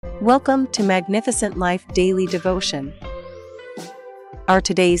Welcome to Magnificent Life Daily Devotion. Our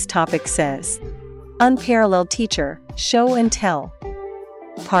today's topic says, Unparalleled Teacher, Show and Tell.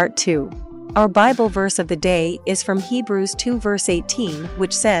 Part 2. Our Bible verse of the day is from Hebrews 2 verse 18,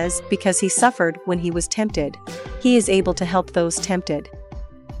 which says, Because he suffered when he was tempted, he is able to help those tempted.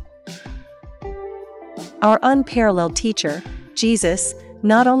 Our unparalleled teacher, Jesus,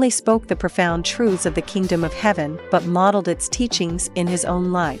 not only spoke the profound truths of the kingdom of heaven but modeled its teachings in his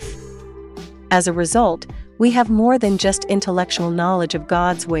own life. As a result, we have more than just intellectual knowledge of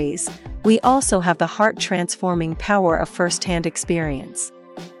God's ways, we also have the heart-transforming power of first-hand experience.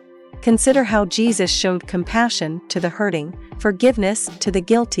 Consider how Jesus showed compassion to the hurting, forgiveness to the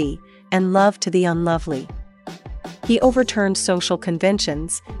guilty, and love to the unlovely. He overturned social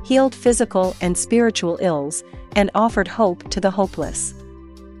conventions, healed physical and spiritual ills, and offered hope to the hopeless.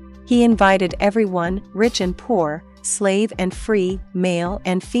 He invited everyone, rich and poor, slave and free, male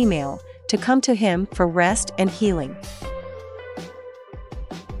and female, to come to him for rest and healing.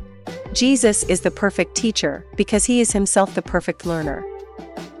 Jesus is the perfect teacher because he is himself the perfect learner.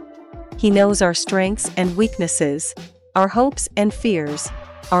 He knows our strengths and weaknesses, our hopes and fears,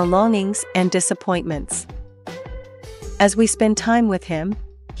 our longings and disappointments. As we spend time with him,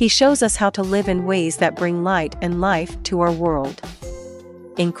 he shows us how to live in ways that bring light and life to our world.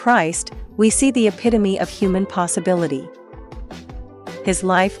 In Christ, we see the epitome of human possibility. His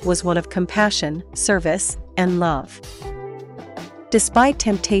life was one of compassion, service, and love. Despite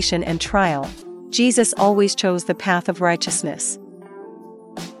temptation and trial, Jesus always chose the path of righteousness.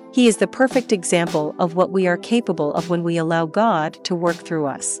 He is the perfect example of what we are capable of when we allow God to work through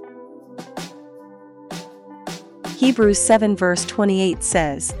us. Hebrews 7 verse 28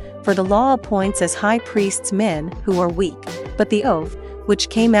 says, For the law appoints as high priests men who are weak, but the oath, which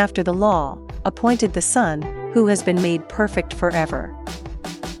came after the law, appointed the Son, who has been made perfect forever.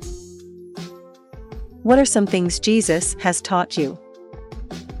 What are some things Jesus has taught you?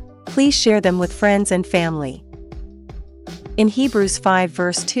 Please share them with friends and family. In Hebrews 5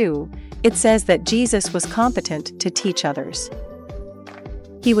 verse 2, it says that Jesus was competent to teach others.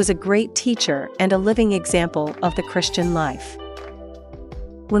 He was a great teacher and a living example of the Christian life.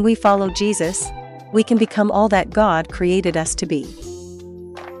 When we follow Jesus, we can become all that God created us to be.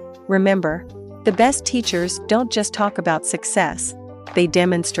 Remember, the best teachers don't just talk about success, they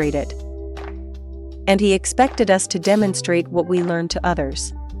demonstrate it. And he expected us to demonstrate what we learn to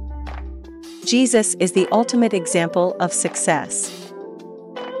others. Jesus is the ultimate example of success.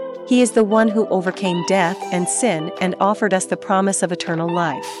 He is the one who overcame death and sin and offered us the promise of eternal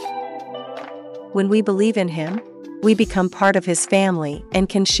life. When we believe in him, we become part of his family and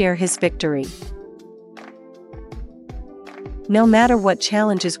can share his victory. No matter what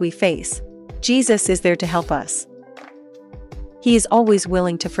challenges we face, Jesus is there to help us. He is always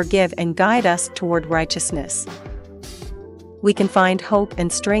willing to forgive and guide us toward righteousness. We can find hope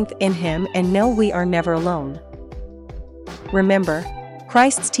and strength in him and know we are never alone. Remember,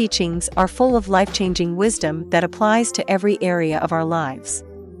 Christ's teachings are full of life-changing wisdom that applies to every area of our lives.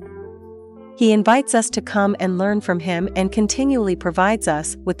 He invites us to come and learn from him and continually provides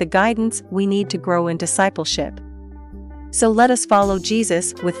us with the guidance we need to grow in discipleship. So let us follow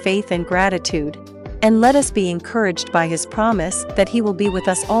Jesus with faith and gratitude, and let us be encouraged by his promise that he will be with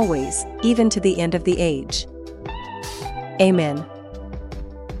us always, even to the end of the age. Amen.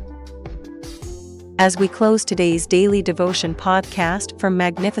 As we close today's daily devotion podcast from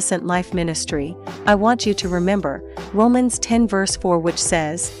Magnificent Life Ministry, I want you to remember Romans 10 verse 4, which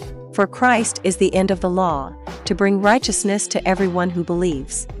says, For Christ is the end of the law, to bring righteousness to everyone who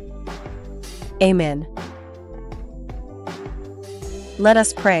believes. Amen. Let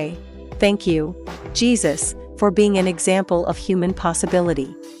us pray. Thank you, Jesus, for being an example of human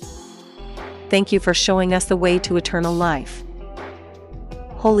possibility. Thank you for showing us the way to eternal life.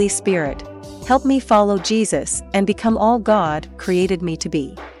 Holy Spirit, help me follow Jesus and become all God created me to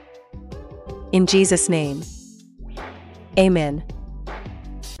be. In Jesus' name. Amen.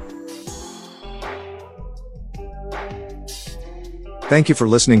 Thank you for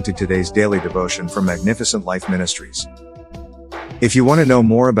listening to today's daily devotion from Magnificent Life Ministries. If you want to know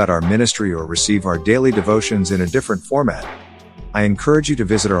more about our ministry or receive our daily devotions in a different format, I encourage you to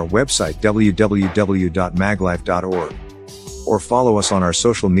visit our website www.maglife.org or follow us on our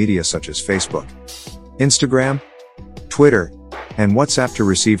social media such as Facebook, Instagram, Twitter, and WhatsApp to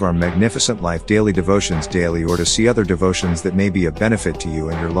receive our Magnificent Life daily devotions daily or to see other devotions that may be of benefit to you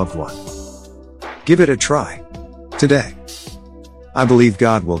and your loved one. Give it a try today. I believe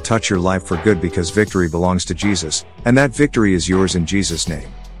God will touch your life for good because victory belongs to Jesus, and that victory is yours in Jesus' name.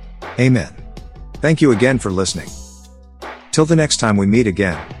 Amen. Thank you again for listening. Till the next time we meet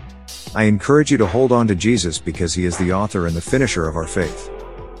again, I encourage you to hold on to Jesus because he is the author and the finisher of our faith.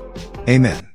 Amen.